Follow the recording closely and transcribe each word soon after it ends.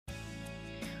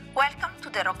Welcome to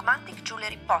the Romantic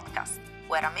Jewelry Podcast,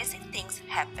 where amazing things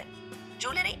happen.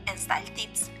 Jewelry and style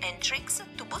tips and tricks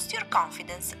to boost your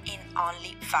confidence in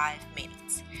only 5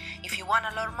 minutes. If you want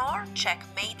to learn more, check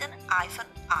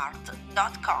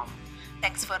maiden-art.com.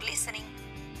 Thanks for listening.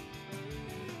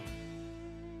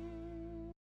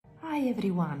 Hi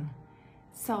everyone.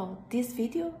 So this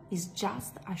video is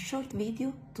just a short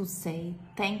video to say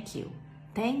thank you.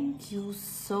 Thank you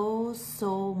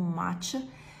so much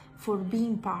for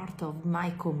being part of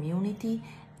my community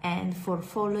and for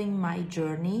following my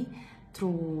journey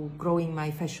through growing my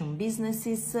fashion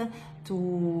businesses,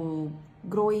 to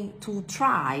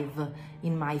thrive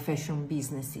in my fashion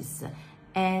businesses.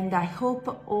 And I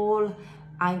hope all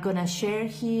I'm gonna share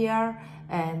here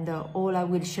and all I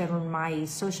will share on my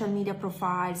social media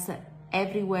profiles,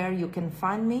 everywhere you can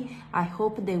find me, I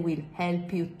hope they will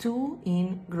help you too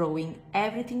in growing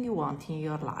everything you want in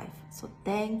your life. So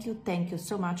thank you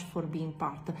so much for being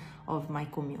part of my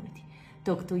community.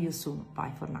 Talk to you soon.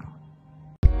 Bye for now.